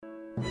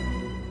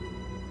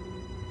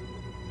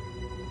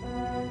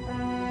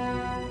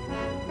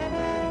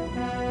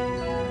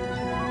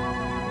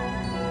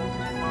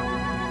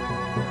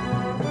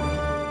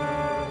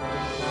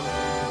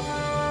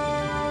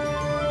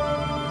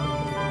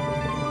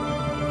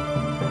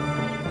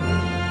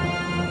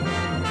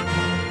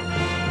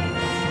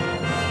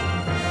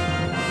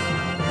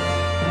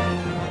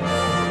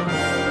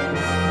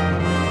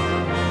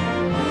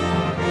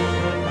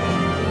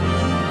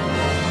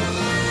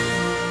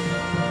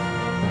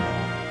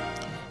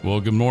Well,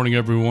 good morning,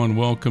 everyone.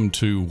 Welcome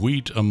to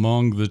Wheat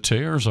Among the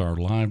Tares, our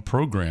live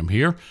program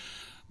here,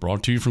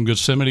 brought to you from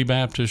Gethsemane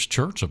Baptist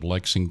Church of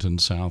Lexington,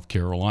 South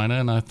Carolina,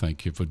 and I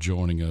thank you for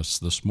joining us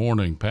this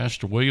morning.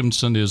 Pastor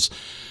Williamson is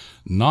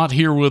not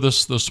here with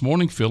us this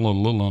morning, feeling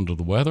a little under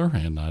the weather,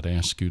 and I'd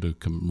ask you to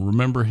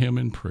remember him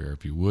in prayer,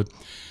 if you would,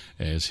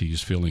 as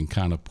he's feeling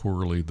kind of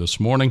poorly this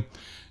morning.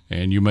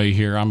 And you may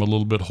hear I'm a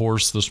little bit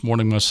hoarse this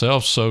morning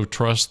myself, so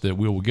trust that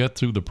we will get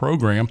through the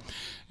program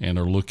and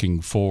are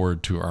looking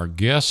forward to our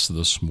guests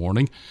this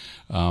morning.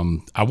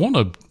 I want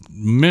to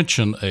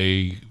mention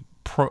a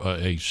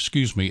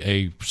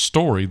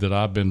story that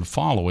I've been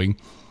following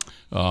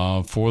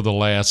for the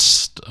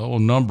last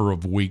number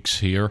of weeks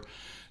here.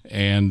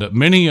 And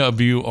many of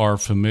you are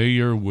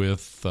familiar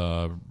with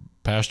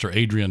Pastor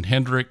Adrian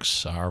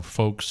Hendricks, our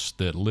folks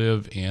that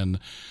live in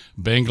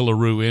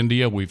Bengaluru,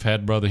 India. We've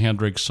had Brother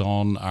Hendricks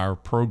on our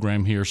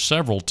program here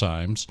several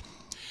times.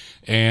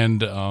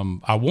 And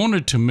I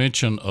wanted to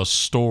mention a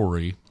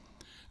story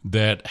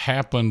that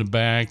happened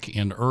back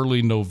in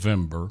early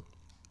November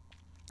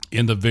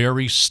in the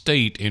very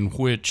state in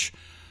which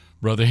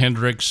Brother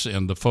Hendricks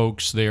and the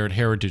folks there at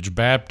Heritage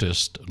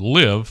Baptist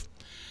live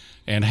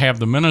and have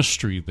the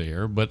ministry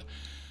there. But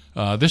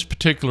this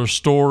particular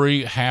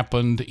story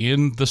happened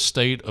in the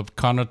state of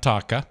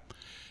Karnataka,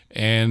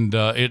 and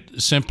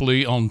it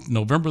simply, on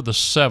November the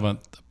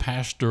 7th,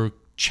 Pastor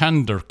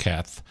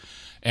Chandrakath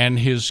and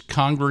his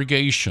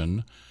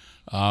congregation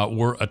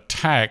were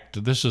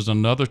attacked. This is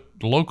another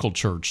local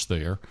church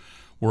there,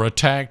 were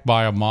attacked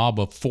by a mob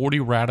of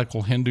 40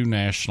 radical Hindu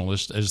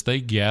nationalists as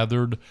they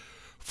gathered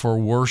for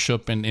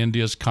worship in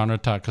India's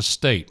Karnataka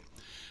state.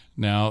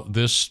 Now,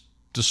 the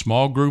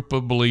small group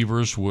of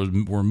believers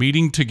were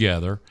meeting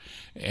together,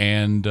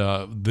 and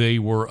they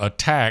were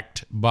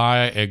attacked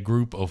by a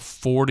group of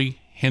 40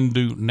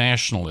 Hindu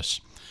nationalists.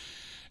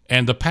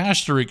 And the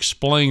pastor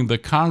explained the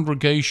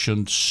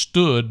congregation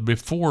stood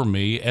before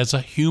me as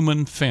a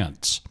human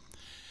fence.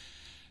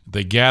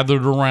 They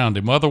gathered around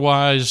him.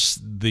 Otherwise,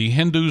 the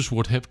Hindus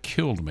would have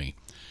killed me.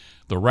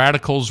 The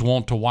radicals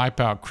want to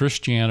wipe out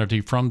Christianity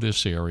from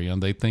this area,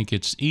 and they think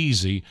it's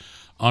easy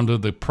under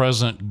the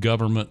present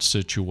government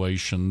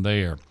situation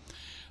there.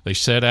 They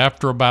said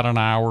after about an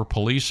hour,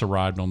 police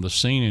arrived on the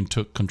scene and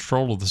took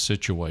control of the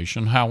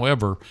situation.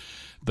 However,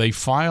 they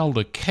filed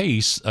a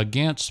case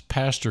against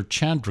Pastor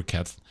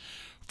Chandrakath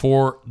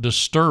for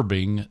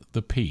disturbing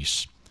the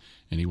peace,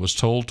 and he was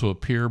told to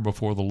appear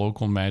before the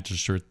local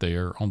magistrate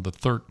there on the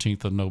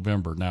 13th of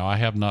November. Now, I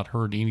have not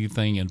heard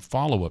anything in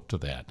follow-up to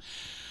that,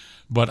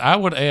 but I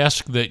would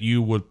ask that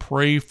you would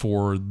pray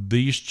for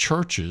these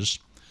churches,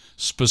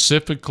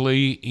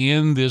 specifically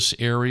in this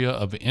area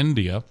of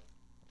India.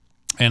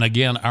 And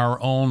again, our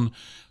own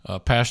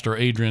Pastor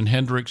Adrian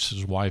Hendricks,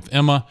 his wife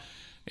Emma,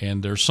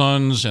 and their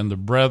sons and the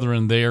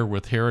brethren there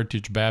with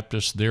Heritage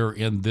Baptist, they're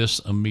in this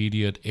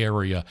immediate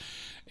area.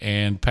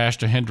 And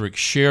Pastor Hendricks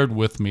shared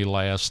with me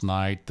last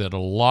night that a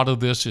lot of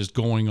this is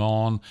going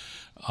on,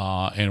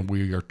 and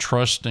we are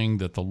trusting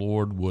that the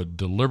Lord would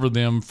deliver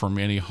them from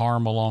any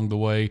harm along the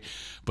way,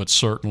 but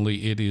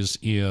certainly it is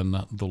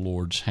in the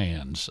Lord's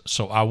hands.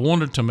 So I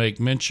wanted to make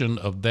mention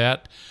of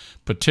that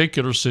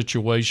particular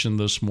situation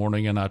this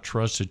morning, and I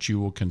trust that you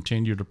will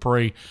continue to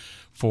pray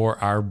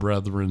for our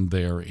brethren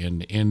there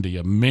in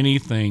India. Many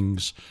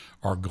things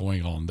are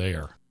going on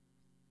there.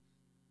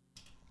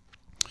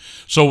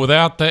 So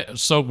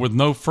with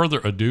no further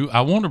ado,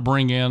 I want to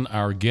bring in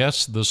our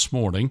guest this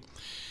morning.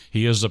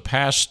 He is a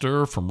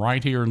pastor from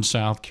right here in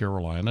South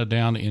Carolina,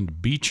 down in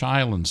Beach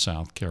Island,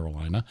 South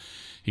Carolina.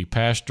 He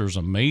pastors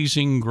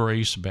Amazing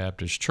Grace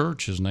Baptist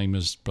Church. His name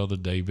is Brother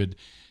David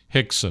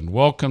Hickson.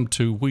 Welcome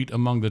to Wheat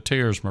Among the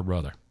Tares, my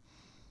brother.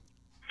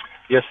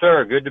 Yes,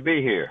 sir. Good to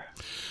be here.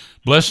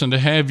 Blessing to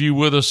have you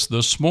with us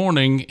this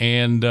morning.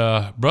 And,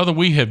 brother,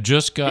 we have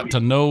just got to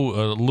know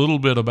a little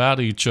bit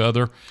about each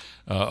other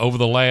over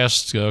the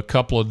last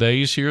couple of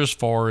days here, as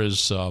far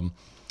as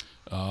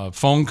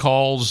phone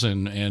calls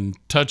and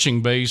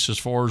touching base as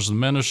far as the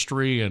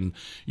ministry and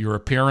your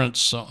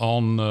appearance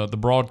on the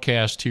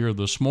broadcast here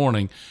this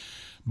morning.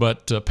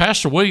 But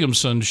Pastor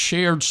Williamson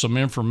shared some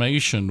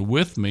information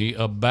with me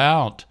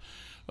about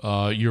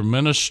your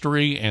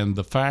ministry and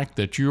the fact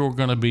that you're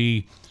going to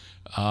be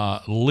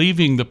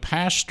leaving the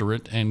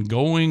pastorate and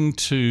going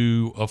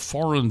to a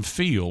foreign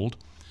field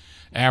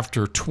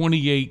after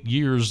 28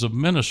 years of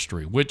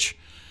ministry, which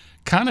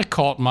kind of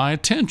caught my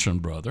attention,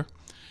 brother.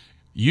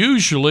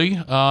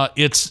 Usually,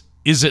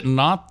 is it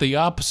not the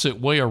opposite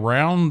way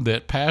around,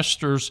 that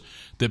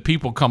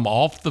people come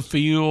off the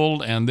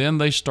field and then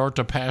they start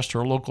to pastor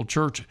a local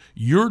church?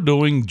 You're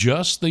doing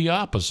just the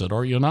opposite,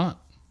 are you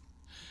not?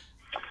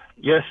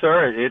 Yes,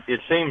 sir. It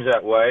seems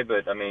that way,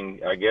 but I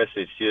mean, I guess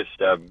it's just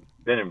I've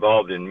been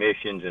involved in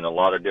missions in a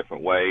lot of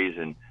different ways,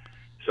 and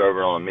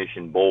serving on a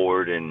mission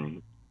board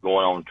and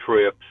going on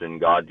trips, and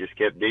God just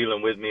kept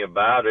dealing with me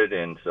about it.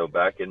 And so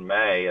back in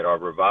May at our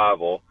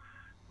revival,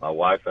 my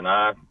wife and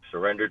I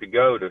surrendered to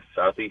go to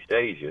Southeast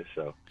Asia.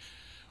 So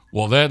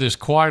Well, that is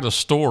quite a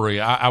story.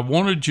 I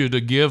wanted you to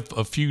give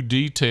a few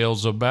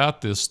details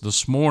about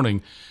this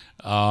morning.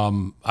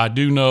 I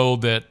do know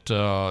that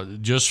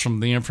just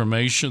from the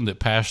information that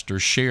Pastor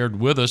shared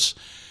with us,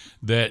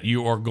 that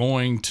you are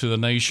going to the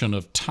nation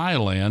of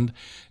Thailand.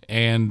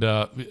 And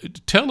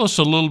tell us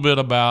a little bit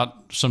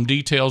about some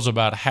details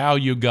about how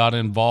you got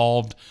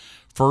involved,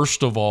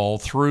 first of all,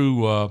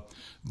 through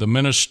the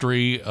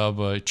ministry of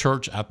a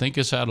church, I think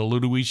it's out of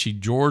Ludowici,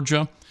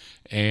 Georgia,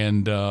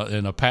 and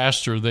a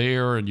pastor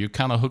there, and you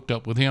kind of hooked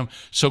up with him.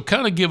 So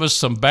kind of give us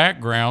some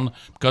background,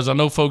 because I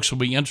know folks will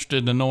be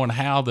interested in knowing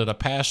how that a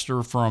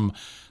pastor from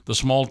the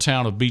small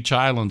town of Beach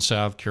Island,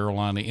 South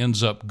Carolina,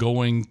 ends up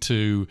going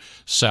to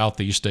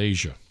Southeast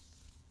Asia.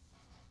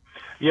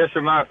 Yes,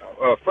 sir. My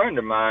friend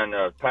of mine,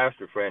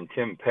 pastor friend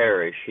Tim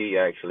Parrish, he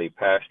actually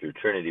pastored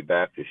Trinity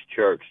Baptist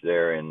Church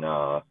there in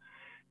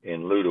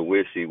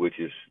Ludowici, which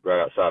is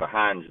right outside of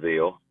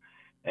Hinesville.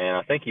 And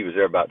I think he was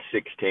there about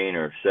 16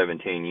 or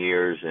 17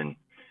 years, and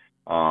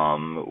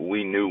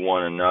we knew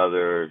one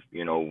another,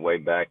 way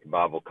back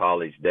Bible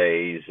college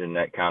days and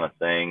that kind of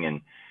thing.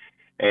 And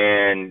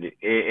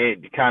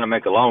it kind of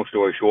make a long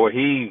story short,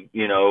 he,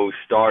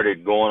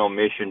 started going on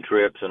mission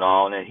trips and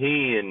all. And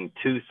he, in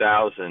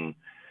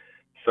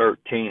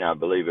 2013, I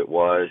believe it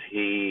was,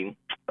 he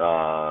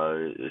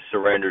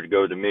surrendered to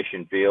go to the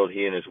mission field.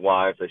 He and his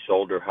wife, they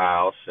sold their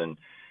house and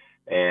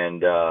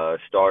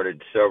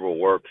started several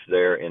works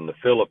there in the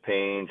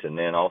Philippines, and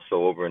then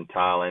also over in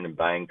Thailand and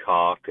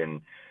Bangkok.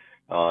 And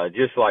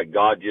just like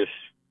God just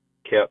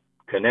kept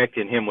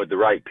connecting him with the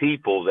right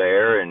people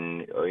there,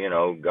 and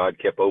God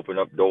kept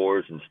opening up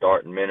doors and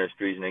starting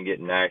ministries and then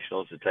getting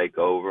nationals to take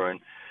over. And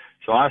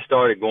so I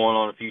started going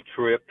on a few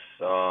trips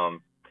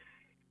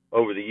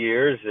over the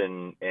years,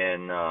 and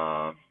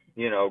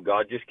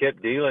God just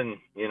kept dealing,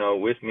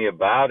 with me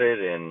about it.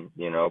 And,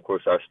 of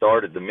course, I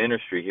started the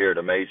ministry here at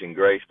Amazing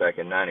Grace back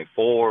in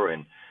 94,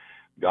 and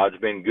God's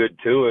been good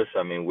to us.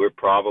 I mean, we're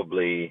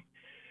probably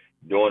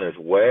doing as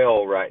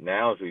well right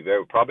now as we've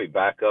ever, probably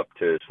back up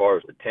to, as far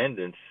as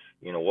attendance,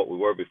 what we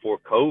were before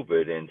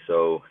COVID. And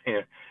so,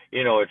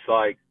 it's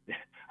like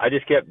I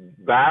just kept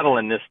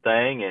battling this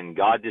thing, and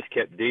God just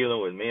kept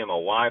dealing with me and my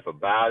wife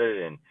about it.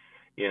 And,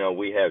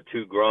 we have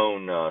two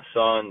grown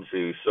sons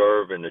who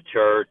serve in the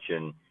church,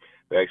 and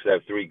we actually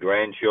have 3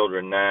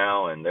 grandchildren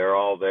now, and they're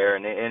all there.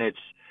 And it's,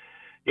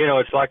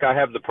 it's like I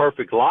have the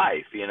perfect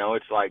life.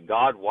 It's like,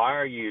 God, why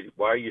are you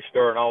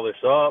stirring all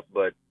this up?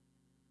 But,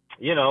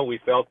 we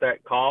felt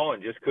that call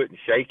and just couldn't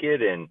shake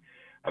it. And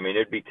I mean,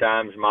 there'd be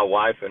times my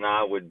wife and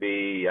I we'd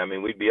be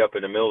up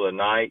in the middle of the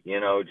night,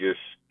 just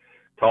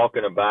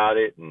talking about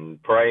it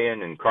and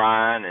praying and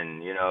crying.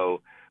 And,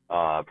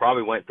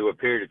 probably went through a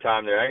period of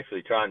time there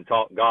actually trying to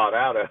talk God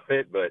out of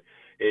it, but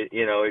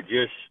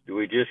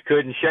we just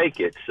couldn't shake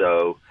it.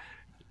 So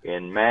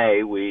in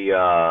May,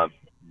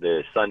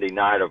 the Sunday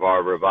night of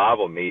our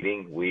revival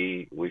meeting,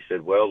 we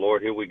said, well,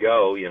 Lord, here we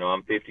go.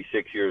 I'm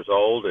 56 years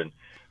old, and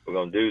we're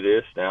going to do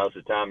this. Now's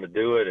the time to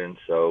do it. And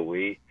so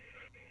we've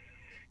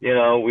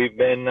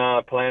been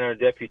planning our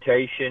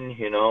deputation.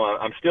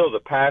 I'm still the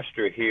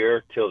pastor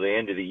here till the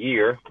end of the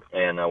year,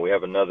 and we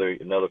have another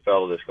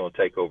fellow that's going to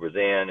take over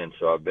then. And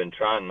so I've been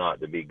trying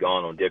not to be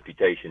gone on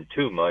deputation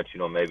too much,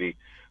 maybe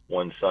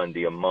one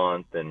Sunday a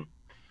month.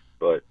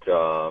 But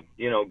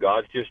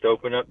God's just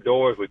opened up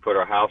doors. We put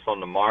our house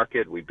on the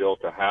market. We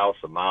built a house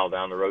a mile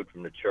down the road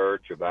from the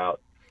church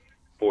about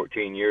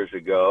 14 years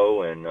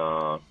ago, and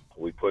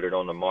we put it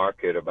on the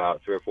market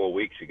about 3 or 4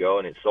 weeks ago,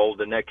 and it sold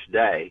the next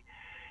day.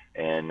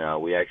 And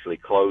we actually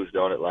closed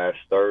on it last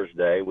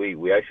Thursday.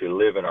 We actually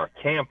live in our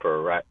camper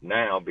right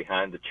now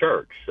behind the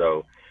church.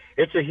 So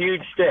it's a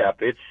huge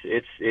step. It's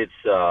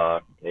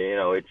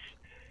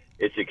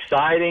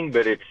exciting,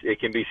 but it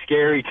can be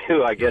scary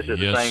too, I guess, at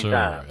the same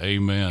time.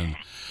 Amen.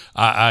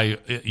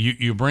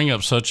 You bring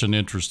up such an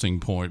interesting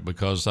point,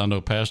 because I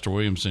know Pastor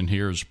Williamson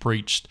here has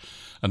preached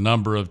a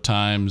number of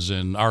times,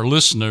 and our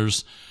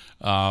listeners,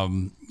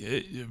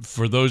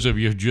 for those of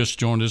you who just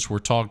joined us, we're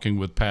talking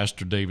with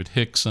Pastor David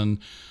Hickson,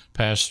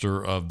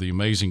 pastor of the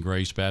Amazing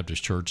Grace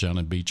Baptist Church down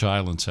in Beach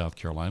Island, South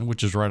Carolina,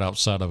 which is right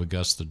outside of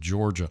Augusta,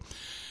 Georgia.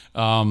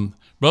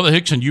 Brother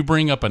Hickson, you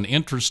bring up an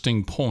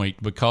interesting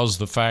point, because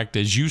the fact,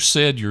 as you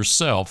said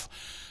yourself,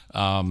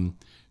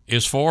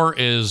 as far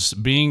as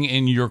being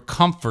in your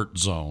comfort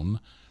zone,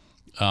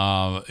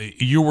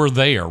 you were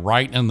there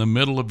right in the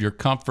middle of your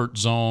comfort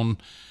zone,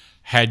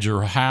 had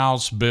your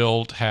house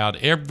built, had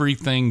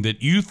everything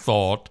that you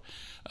thought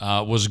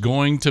was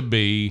going to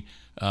be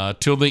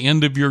till the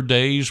end of your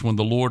days when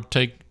the Lord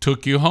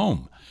took you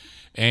home.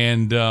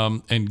 And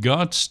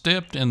God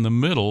stepped in the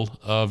middle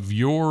of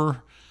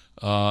your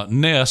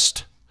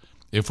nest,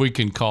 if we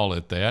can call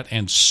it that,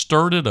 and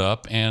stirred it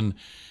up and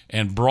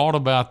brought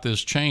about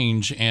this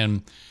change.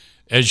 And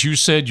as you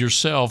said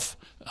yourself,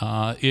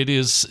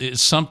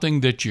 it's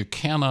something that you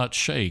cannot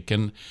shake.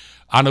 And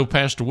I know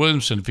Pastor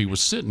Williamson, if he was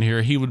sitting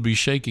here, he would be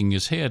shaking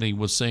his head. He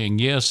was saying,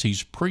 yes,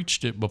 he's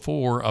preached it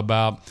before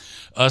about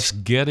us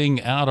getting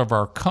out of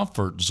our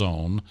comfort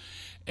zone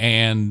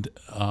and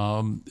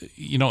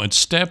and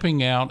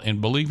stepping out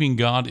and believing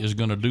God is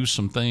going to do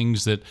some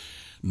things that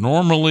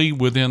normally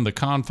within the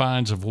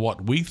confines of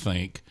what we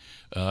think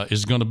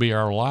is going to be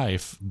our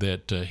life,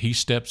 that he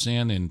steps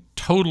in and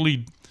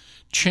totally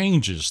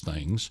changes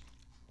things.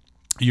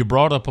 You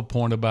brought up a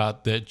point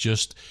about that,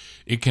 just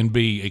it can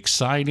be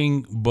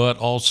exciting, but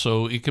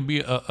also it can be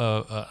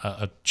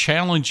a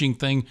challenging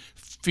thing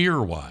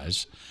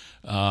fear-wise,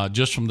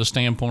 just from the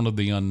standpoint of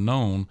the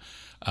unknown.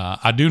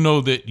 I do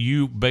know that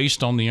you,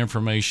 based on the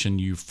information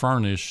you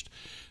furnished,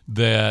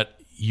 that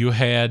you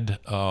had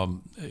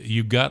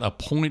you got a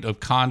point of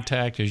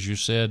contact, as you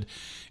said,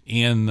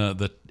 in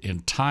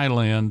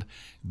Thailand.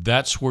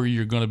 That's where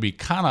you're going to be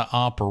kind of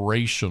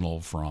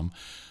operational from.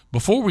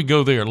 Before we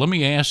go there, let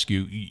me ask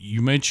you.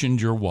 You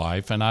mentioned your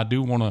wife, and I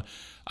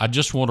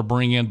just want to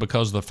bring in,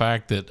 because of the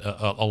fact that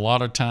a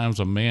lot of times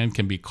a man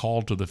can be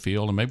called to the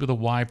field, and maybe the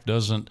wife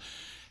doesn't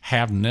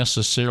have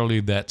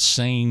necessarily that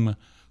same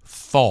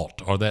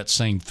thought or that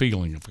same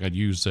feeling, if I could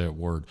use that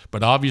word.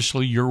 But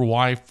obviously your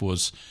wife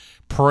was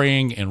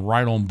praying and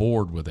right on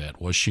board with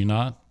that, was she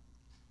not?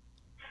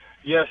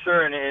 Yes,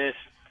 sir. And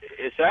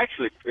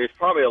it's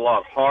probably a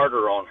lot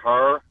harder on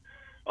her.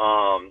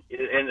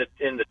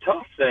 And the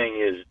tough thing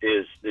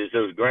is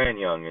those grand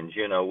youngins.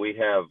 We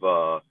have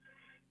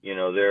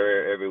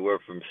they're everywhere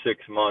from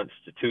 6 months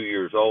to 2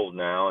 years old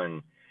now,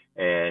 and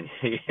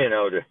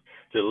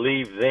to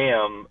leave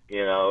them,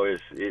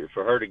 is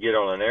for her to get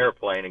on an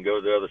airplane and go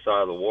to the other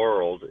side of the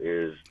world,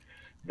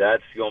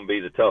 that's going to be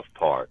the tough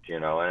part,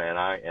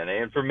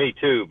 and for me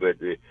too, but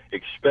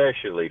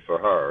especially for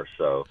her.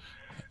 So,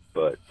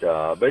 but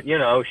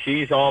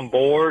she's on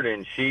board,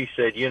 and she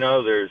said,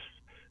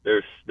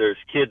 there's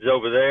kids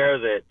over there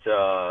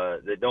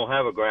that don't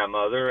have a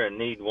grandmother and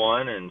need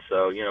one, and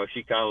so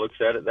she kind of looks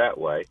at it that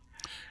way.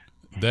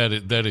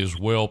 That is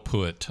well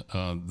put.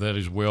 That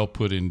is well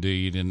put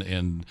indeed.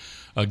 And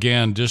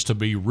again, just to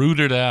be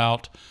rooted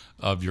out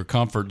of your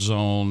comfort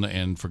zone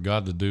and for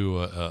God to do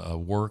a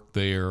work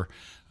there.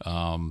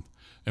 And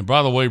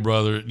by the way,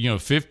 brother,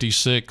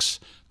 56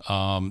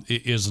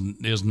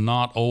 is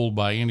not old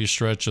by any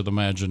stretch of the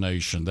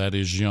imagination. That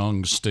is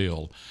young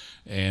still.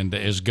 And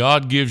as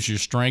God gives you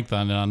strength,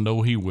 and I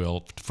know He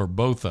will for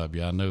both of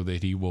you, I know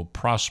that He will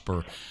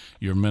prosper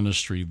your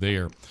ministry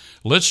there.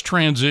 Let's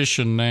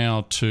transition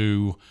now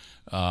to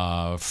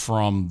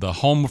from the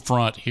home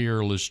front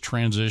here. Let's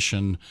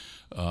transition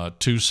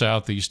to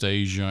Southeast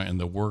Asia and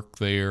the work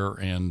there,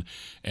 and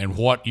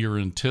what you're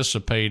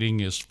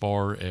anticipating as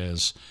far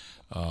as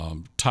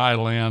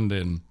Thailand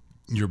and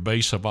your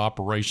base of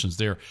operations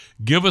there.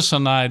 Give us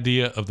an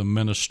idea of the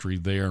ministry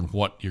there and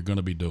what you're going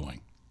to be doing.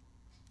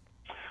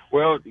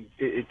 Well,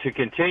 to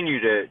continue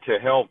to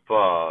help,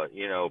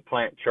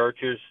 plant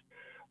churches.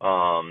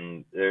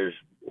 There's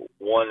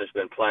one that's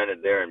been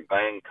planted there in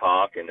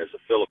Bangkok, and there's a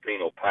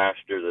Filipino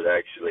pastor that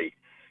actually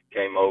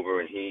came over,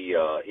 and he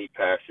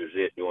pastors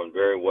it, doing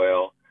very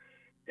well.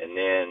 And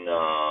then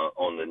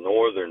on the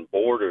northern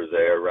border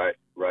there, right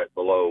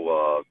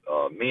below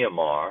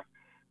Myanmar,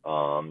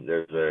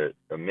 there's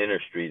a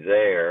ministry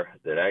there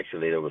that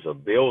actually there was a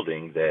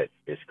building that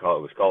it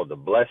was called the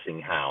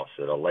Blessing House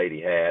that a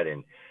lady had,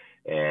 and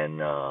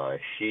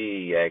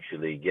she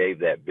actually gave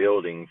that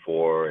building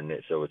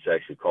so it's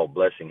actually called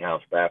Blessing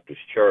House Baptist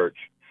Church.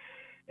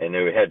 And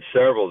they had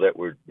several that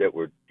were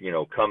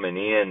coming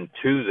in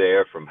to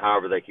there from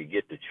however they could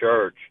get to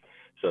church.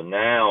 So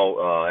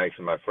now,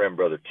 actually, my friend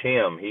Brother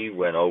Tim, he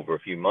went over a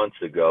few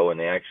months ago, and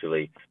they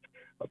actually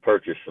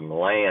purchased some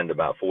land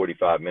about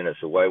 45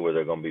 minutes away where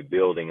they're going to be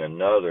building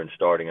another and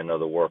starting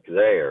another work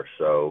there.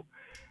 So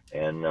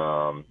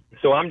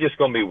I'm just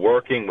going to be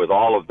working with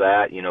all of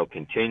that,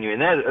 continuing.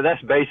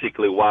 That's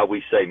basically why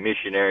we say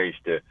missionaries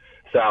to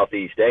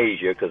Southeast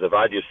Asia, because if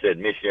I just said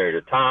missionary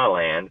to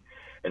Thailand,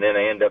 and then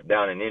I end up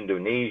down in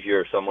Indonesia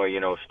or somewhere,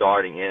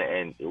 starting in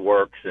and it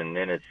works, and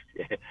then it's,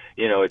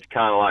 it's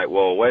kind of like,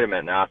 well, wait a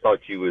minute, now I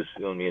thought you was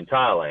going to be in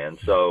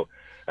Thailand. So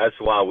that's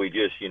why we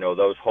just,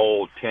 those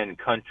whole 10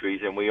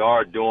 countries, and we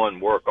are doing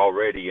work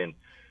already in,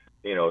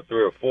 3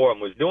 or 4.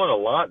 And was doing a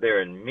lot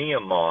there in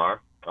Myanmar,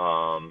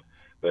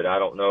 but I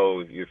don't know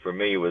if you're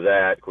familiar with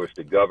that. Of course,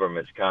 the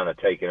government's kind of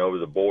taken over.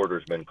 The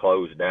border's been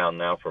closed down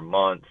now for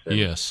months. And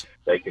yes.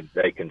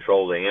 They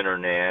control the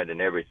internet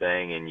and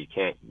everything, and you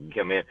can't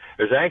come in.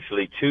 There's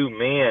actually 2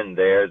 men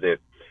there that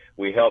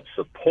we help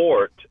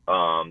support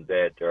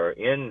that are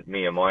in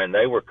Myanmar, and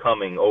they were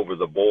coming over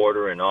the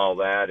border and all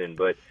that.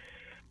 But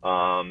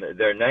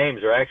their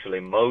names are actually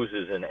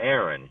Moses and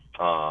Aaron.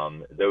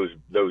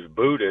 Those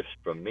Buddhists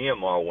from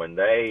Myanmar, when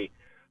they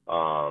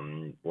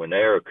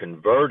are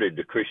converted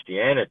to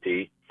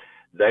Christianity,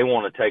 they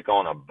want to take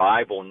on a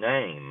Bible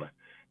name.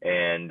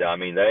 And I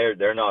mean,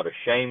 they're not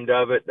ashamed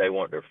of it. They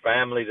want their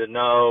family to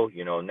know,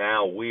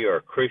 now we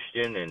are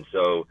Christian. And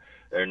so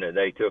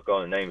they took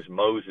on the names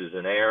Moses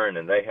and Aaron,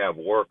 and they have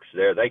works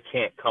there. They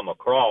can't come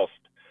across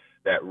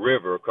that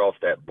river, across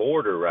that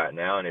border right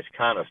now. And it's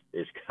kind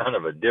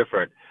of a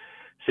different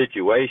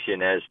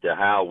situation as to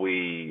how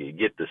we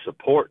get the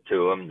support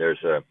to them.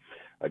 There's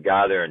a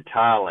guy there in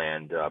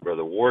Thailand,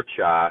 Brother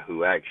Warchai,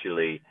 who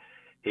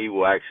he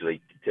will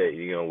actually,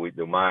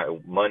 my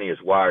money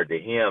is wired to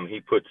him. He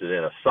puts it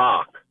in a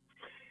sock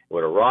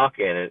with a rock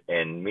in it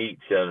and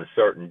meets on a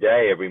certain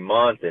day every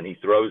month, and he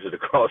throws it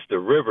across the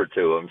river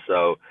to them.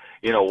 So,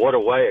 what a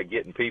way of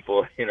getting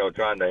people,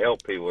 trying to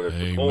help people to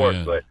support.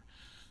 Amen.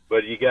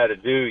 But you got to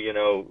do,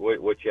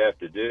 what you have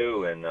to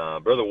do. And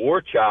Brother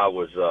Warchai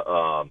was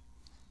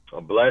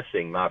a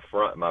blessing. My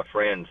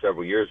friend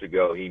several years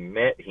ago, he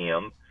met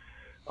him.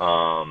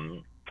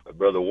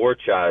 Brother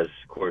Warchai is,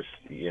 of course,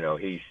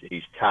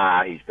 he's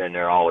Thai. He's been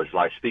there all his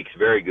life. Speaks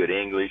very good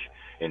English.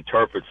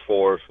 Interprets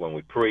for us when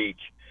we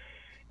preach.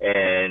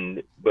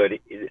 But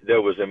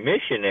there was a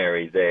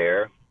missionary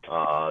there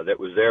that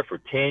was there for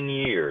 10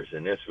 years,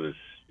 and this was,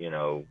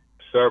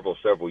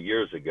 several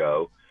years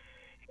ago,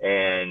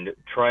 and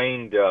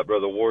trained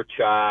Brother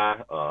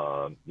Warchai,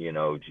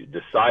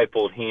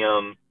 discipled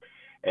him,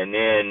 and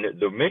then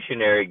the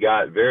missionary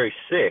got very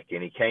sick,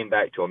 and he came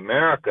back to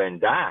America and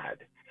died.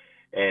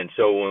 And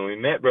so when we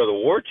met Brother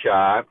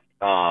Warchai,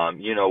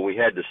 we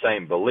had the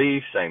same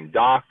beliefs, same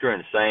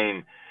doctrine,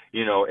 same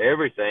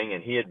everything,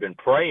 and he had been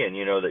praying,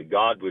 that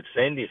God would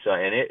send his son,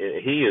 and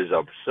he is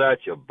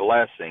such a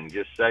blessing,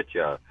 just such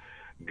a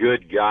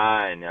good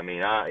guy, and I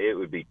mean, it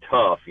would be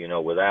tough,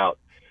 without,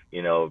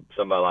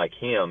 somebody like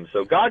him.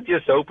 So God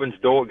just opens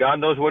doors. God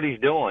knows what he's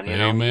doing,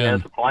 Amen. He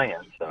has a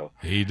plan. So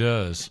He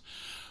does.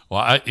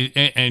 Well,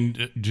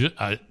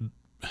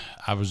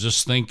 I was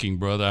just thinking,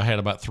 brother, I had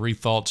about 3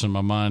 thoughts in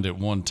my mind at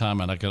one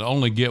time, and I could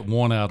only get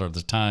one out at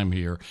a time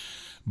here,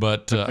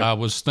 but I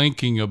was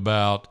thinking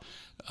about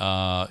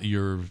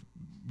your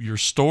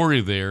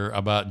story there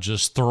about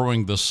just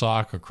throwing the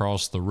sock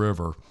across the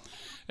river.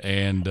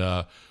 And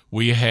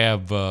we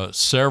have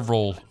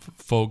several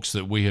folks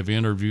that we have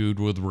interviewed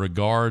with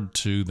regard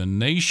to the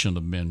nation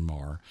of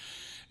Myanmar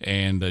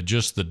and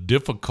just the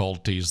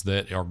difficulties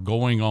that are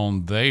going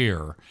on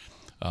there.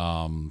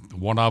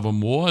 One of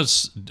them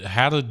was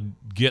how to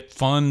get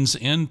funds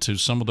into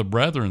some of the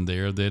brethren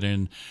there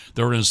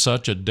they're in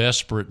such a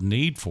desperate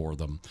need for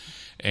them.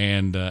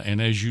 And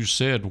as you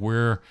said,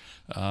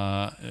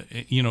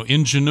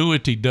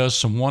 ingenuity does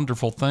some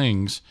wonderful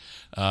things,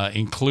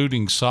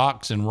 including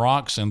socks and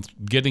rocks and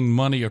getting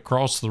money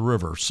across the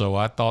river. So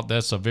I thought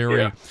that's a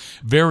very,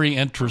 very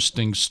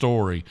interesting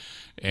story.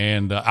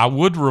 And I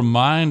would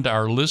remind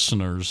our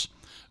listeners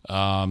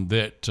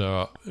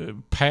that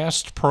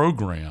past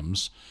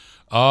programs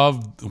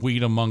of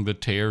Wheat Among the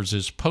Tares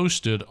is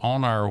posted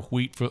on our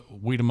Wheat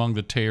Among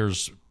the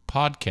Tares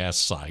podcast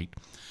site.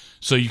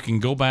 So you can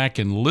go back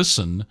and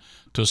listen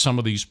to some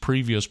of these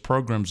previous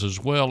programs as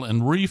well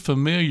and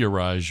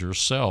refamiliarize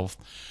yourself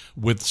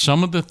with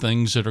some of the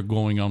things that are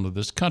going on in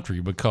this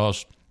country,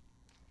 because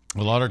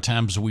a lot of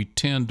times we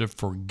tend to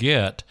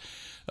forget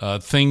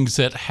things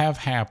that have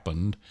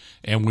happened,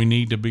 and we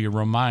need to be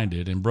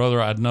reminded. And,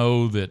 brother, I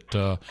know that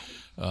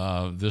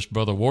this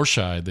Brother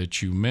Warchai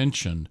that you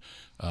mentioned,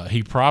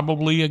 he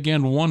probably,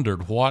 again,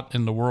 wondered what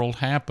in the world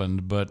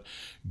happened, but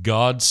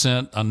God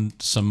sent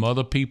some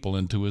other people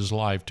into his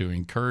life to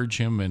encourage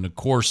him. And, of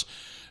course,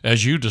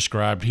 as you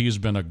described, he has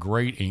been a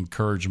great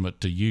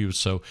encouragement to you.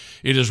 So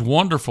it is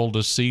wonderful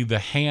to see the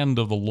hand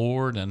of the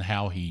Lord and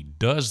how he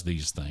does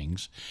these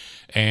things,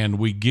 and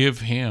we give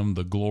him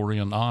the glory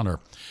and honor.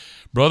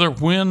 Brother,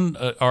 when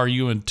are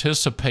you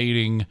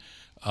anticipating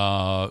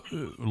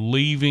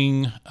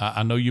leaving?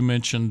 I know you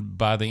mentioned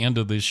by the end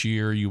of this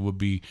year you will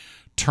be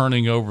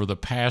turning over the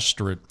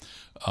pastorate.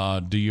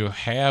 Do you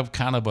have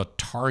kind of a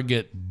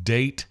target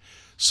date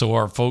so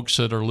our folks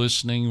that are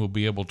listening will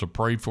be able to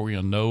pray for you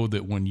and know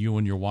that when you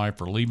and your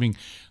wife are leaving,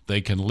 they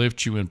can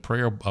lift you in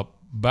prayer?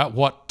 About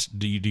what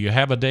do you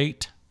have a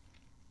date?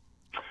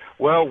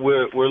 Well,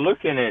 we're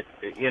looking at,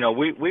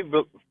 we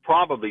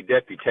probably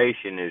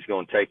deputation is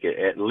going to take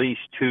at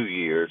least 2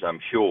 years, I'm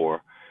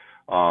sure.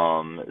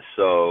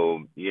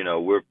 So,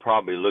 we're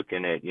probably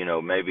looking at,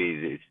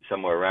 maybe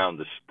somewhere around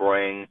the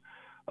spring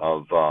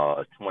of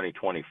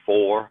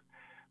 2024.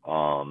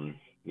 And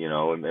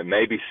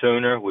maybe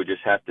sooner. We'll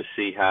just have to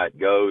see how it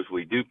goes.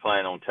 We do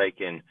plan on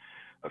taking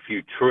a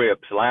few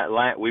trips.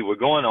 We were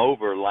going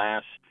over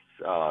last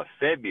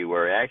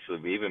February,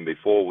 actually, even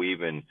before we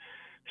even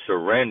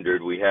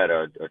surrendered. We had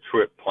a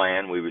trip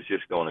planned. We was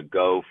just going to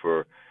go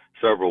for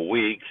several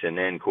weeks, and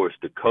then, of course,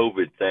 the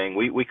COVID thing.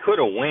 We could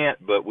have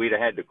went, but we'd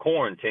have had to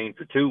quarantine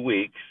for 2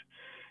 weeks.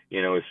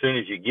 As soon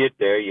as you get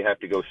there, you have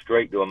to go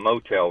straight to a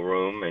motel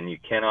room, and you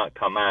cannot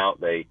come out.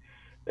 They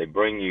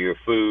bring you your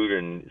food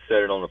and set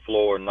it on the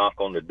floor and knock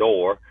on the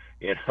door,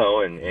 and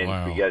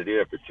Wow. You got to do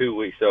that for 2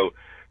 weeks. So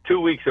 2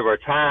 weeks of our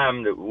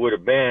time that would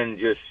have been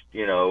just,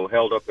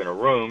 held up in a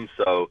room.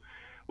 So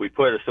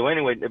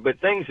anyway, but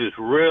things is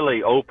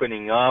really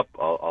opening up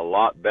a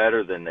lot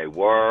better than they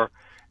were.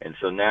 And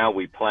so now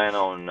we plan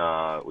on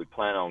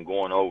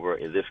going over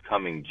this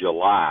coming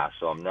July.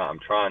 So I'm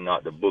trying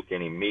not to book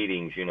any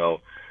meetings,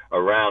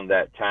 around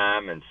that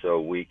time. And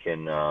so we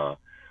can go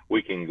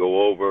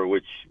over,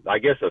 which I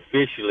guess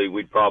officially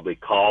we'd probably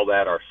call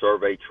that our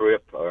survey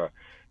trip, or,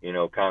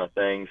 kind of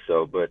thing.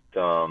 So, but,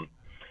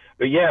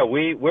 yeah,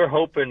 we're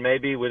hoping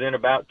maybe within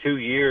about 2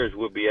 years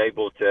we'll be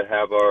able to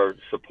have our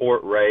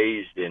support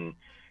raised and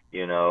be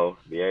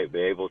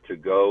able to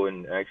go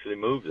and actually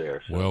move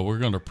there. So. Well, we're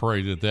going to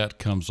pray that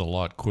comes a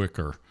lot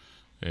quicker,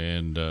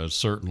 and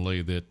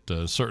certainly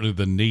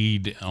the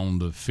need on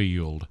the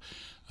field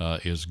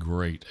is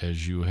great,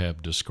 as you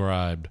have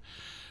described.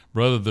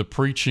 Brother, the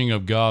preaching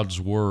of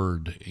God's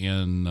word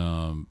in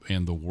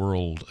the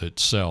world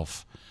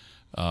itself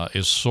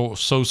is so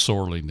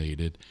sorely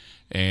needed.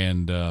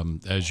 And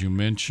as you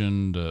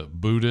mentioned,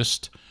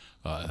 Buddhist,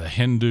 the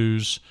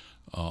Hindus,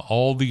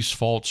 all these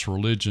false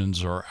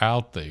religions are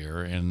out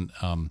there, and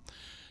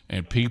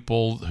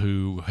people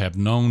who have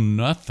known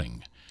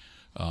nothing.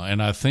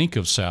 And I think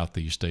of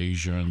Southeast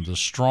Asia and the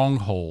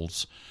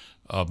strongholds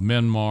of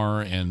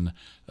Myanmar and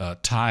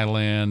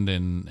Thailand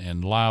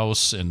and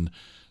Laos and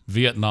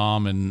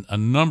Vietnam and a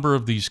number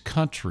of these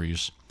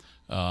countries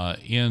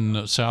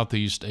in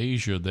Southeast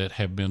Asia that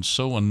have been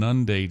so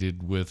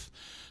inundated with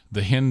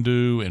the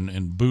Hindu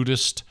and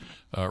Buddhist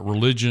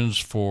religions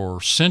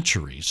for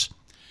centuries,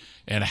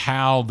 and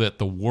how that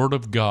the Word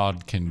of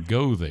God can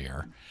go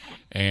there.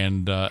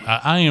 And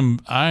I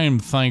am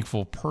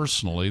thankful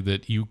personally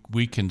that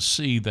we can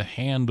see the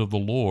hand of the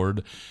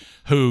Lord,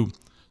 who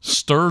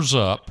stirs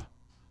up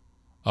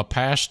a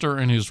pastor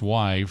and his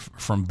wife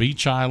from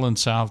Beach Island,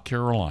 South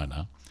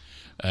Carolina.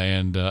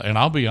 And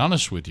I'll be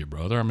honest with you,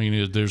 brother. I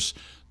mean, there's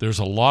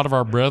a lot of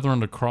our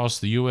brethren across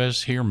the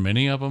U.S. here,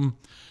 many of them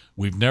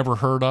we've never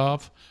heard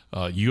of.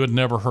 You had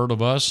never heard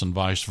of us, and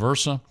vice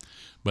versa.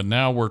 But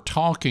now we're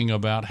talking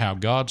about how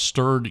God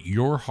stirred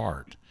your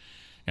heart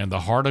and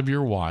the heart of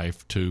your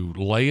wife to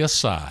lay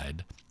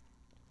aside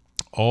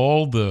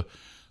all the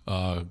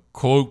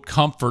quote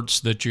comforts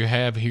that you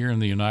have here in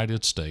the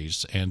United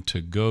States, and to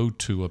go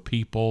to a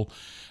people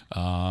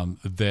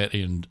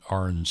that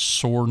are in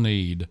sore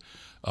need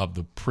of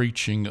the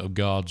preaching of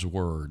God's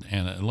word.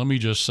 And let me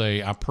just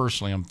say, I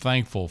personally am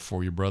thankful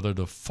for you, brother,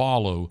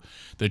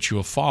 that you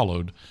have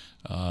followed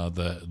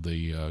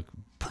the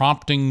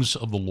promptings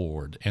of the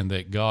Lord, and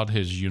that God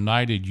has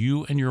united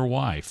you and your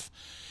wife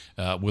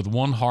with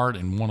one heart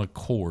and one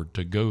accord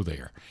to go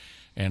there.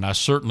 And I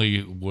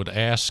certainly would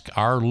ask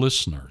our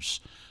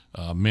listeners,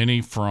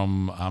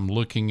 I'm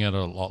looking at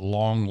a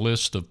long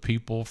list of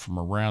people from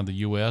around the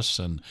U.S.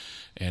 and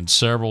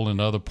several in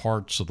other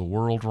parts of the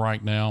world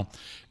right now.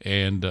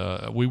 And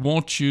we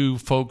want you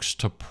folks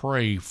to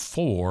pray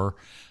for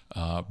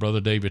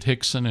Brother David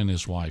Hickson and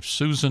his wife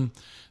Susan,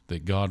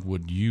 that God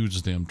would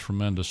use them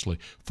tremendously.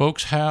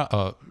 Folks,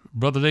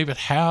 Brother David,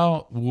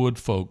 how would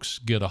folks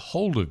get a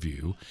hold of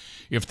you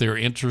if they're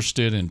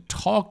interested in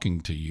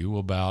talking to you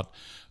about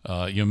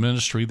your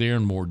ministry there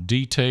in more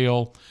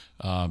detail?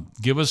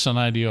 Give us an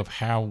idea of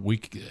how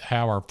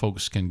our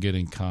folks can get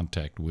in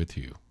contact with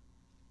you.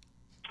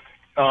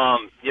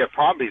 Yeah,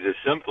 probably the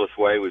simplest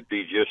way would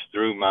be just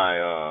through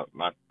my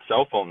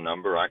cell phone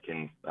number. I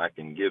can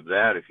give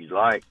that if you'd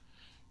like.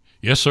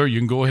 Yes, sir. You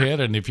can go ahead,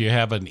 and if you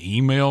have an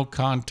email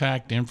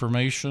contact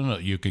information,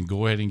 you can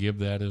go ahead and give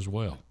that as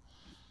well.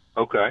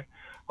 Okay.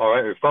 All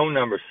right. Your phone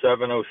number is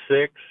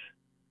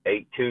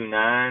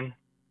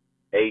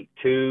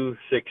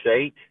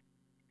 706-829-8268.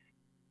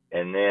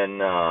 And then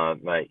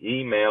my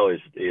email is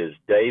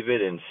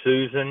David and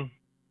Susan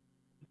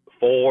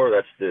 4.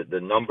 That's the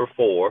number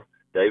 4.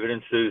 David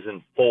and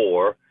Susan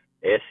 4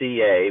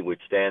 SEA, which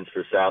stands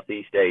for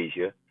Southeast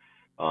Asia,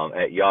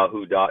 at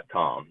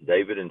yahoo.com.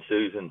 David and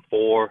Susan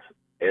 4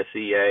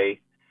 SEA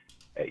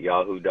at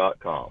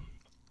yahoo.com.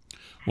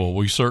 Well,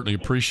 we certainly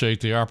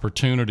appreciate the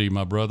opportunity,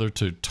 my brother,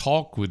 to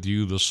talk with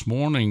you this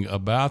morning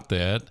about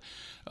that.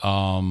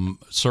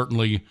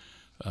 Certainly,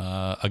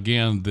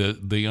 again,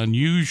 the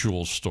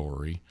unusual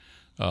story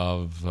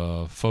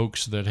of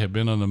folks that have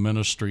been in the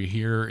ministry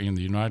here in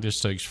the United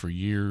States for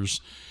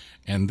years,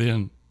 and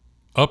then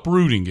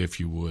uprooting, if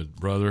you would,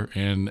 brother,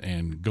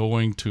 and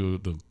going to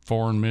the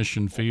foreign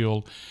mission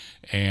field,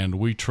 and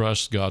we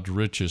trust God's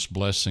richest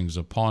blessings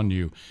upon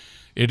you.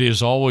 It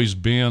has always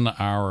been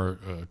our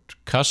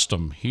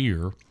custom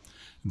here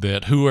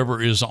that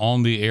whoever is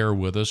on the air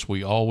with us,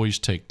 we always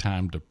take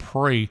time to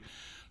pray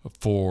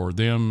for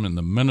them in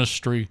the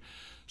ministry.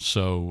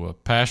 So,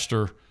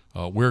 Pastor,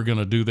 we're going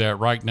to do that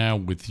right now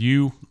with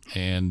you,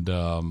 and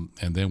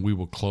then we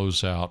will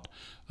close out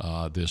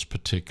this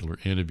particular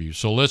interview.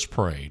 So let's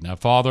pray. Now,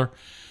 Father,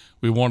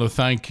 we want to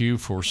thank you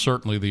for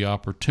certainly the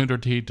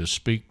opportunity to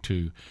speak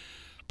to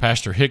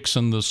Pastor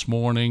Hickson this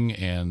morning,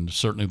 and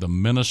certainly the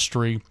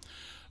ministry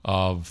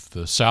of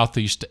the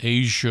Southeast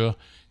Asia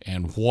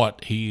and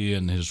what he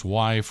and his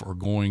wife are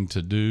going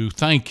to do.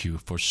 Thank you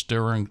for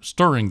stirring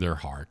their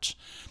hearts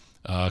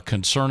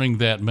concerning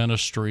that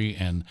ministry,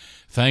 and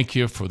thank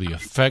you for the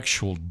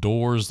effectual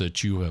doors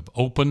that you have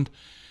opened,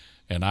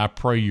 and I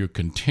pray your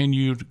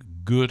continued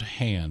good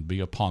hand be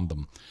upon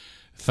them.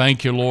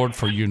 Thank you, Lord,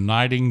 for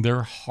uniting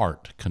their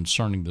heart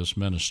concerning this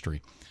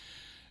ministry.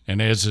 And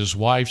as his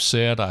wife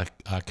said, I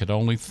could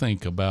only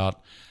think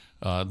about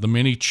the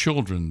many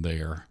children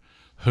there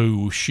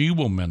who she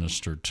will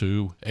minister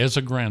to as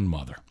a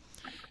grandmother.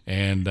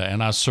 And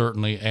I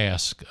certainly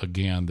ask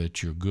again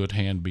that your good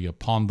hand be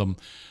upon them.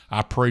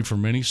 I pray for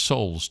many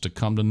souls to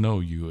come to know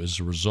you as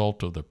a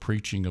result of the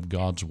preaching of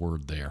God's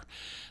word there.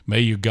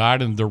 May you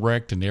guide and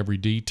direct in every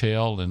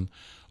detail. And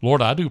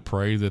Lord, I do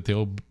pray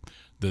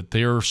that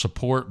their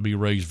support be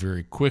raised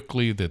very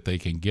quickly, that they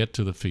can get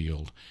to the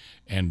field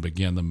and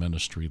begin the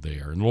ministry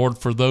there. And Lord,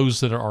 for those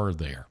that are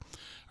there,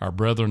 our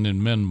brethren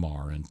in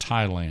Myanmar and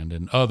Thailand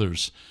and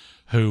others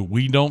who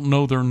we don't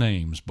know their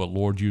names, but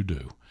Lord, you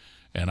do.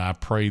 And I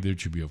pray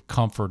that you be of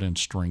comfort and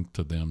strength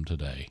to them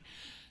today.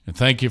 And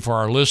thank you for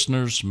our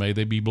listeners. May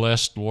they be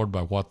blessed, Lord,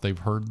 by what they've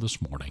heard this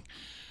morning.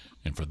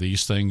 And for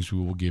these things we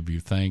will give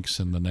you thanks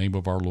in the name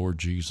of our Lord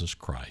Jesus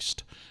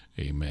Christ.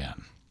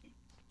 Amen.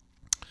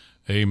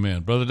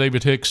 Amen. Brother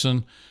David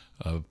Hickson,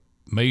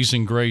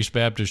 Amazing Grace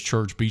Baptist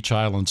Church, Beach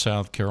Island,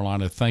 South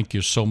Carolina, thank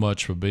you so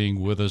much for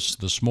being with us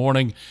this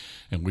morning,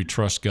 and we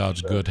trust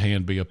God's good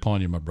hand be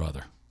upon you, my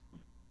brother.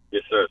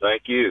 Yes, sir.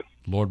 Thank you.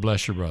 Lord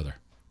bless you, brother.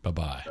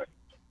 Bye-bye.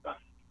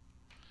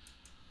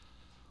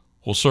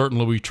 Well,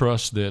 certainly we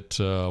trust that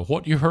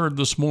what you heard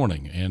this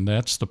morning, and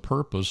that's the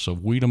purpose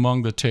of Wheat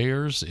Among the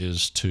Tares,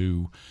 is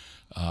to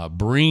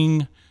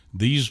bring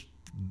these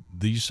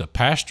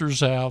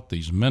pastors out,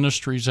 these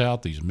ministries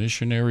out, these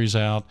missionaries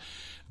out,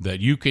 that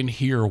you can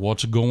hear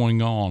what's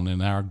going on in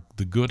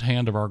the good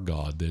hand of our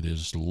God that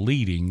is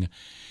leading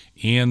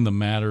in the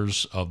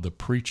matters of the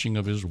preaching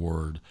of His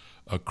Word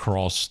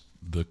across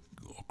the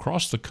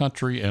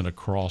country and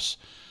across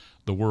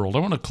the world. I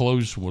want to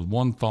close with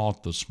one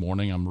thought this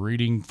morning. I'm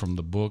reading from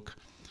the book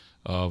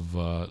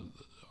of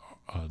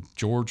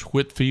George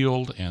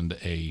Whitefield and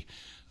a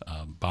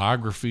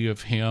biography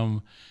of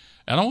him.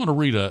 And I want to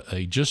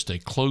read just a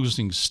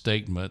closing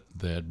statement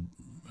that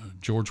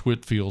George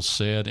Whitefield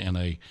said in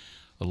a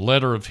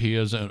letter of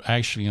his,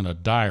 actually in a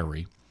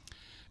diary.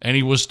 And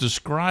he was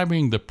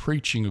describing the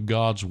preaching of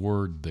God's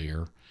Word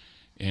there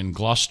in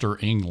Gloucester,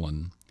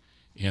 England,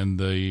 in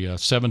the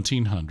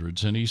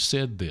 1700s, and he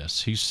said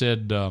this. He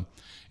said,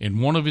 in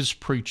one of his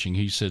preaching,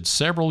 he said,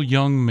 several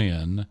young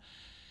men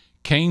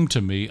came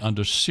to me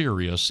under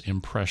serious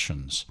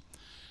impressions.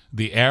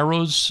 The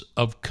arrows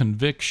of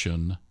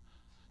conviction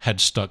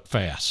had stuck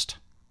fast.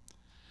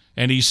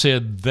 And he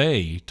said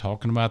they,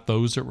 talking about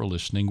those that were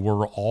listening,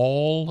 were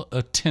all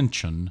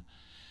attention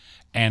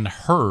and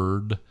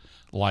heard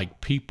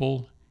like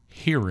people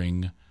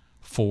hearing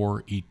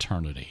for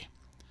eternity.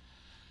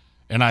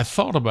 And I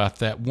thought about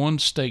that one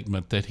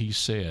statement that he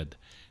said.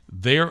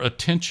 Their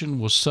attention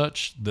was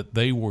such that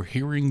they were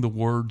hearing the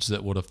words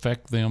that would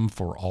affect them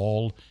for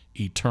all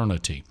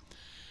eternity.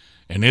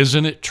 And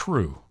isn't it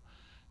true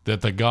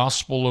that the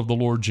gospel of the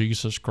Lord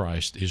Jesus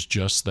Christ is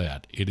just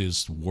that? It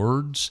is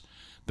words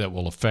that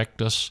will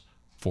affect us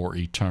for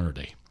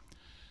eternity.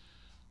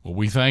 Well,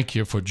 we thank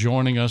you for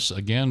joining us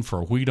again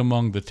for Wheat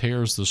Among the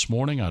Tares this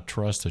morning. I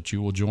trust that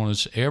you will join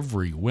us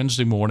every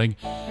Wednesday morning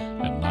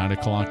at 9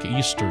 o'clock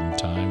Eastern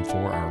Time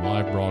for our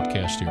live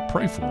broadcast here.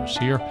 Pray for us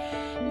here.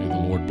 May the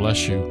Lord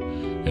bless you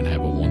and have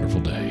a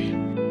wonderful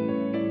day.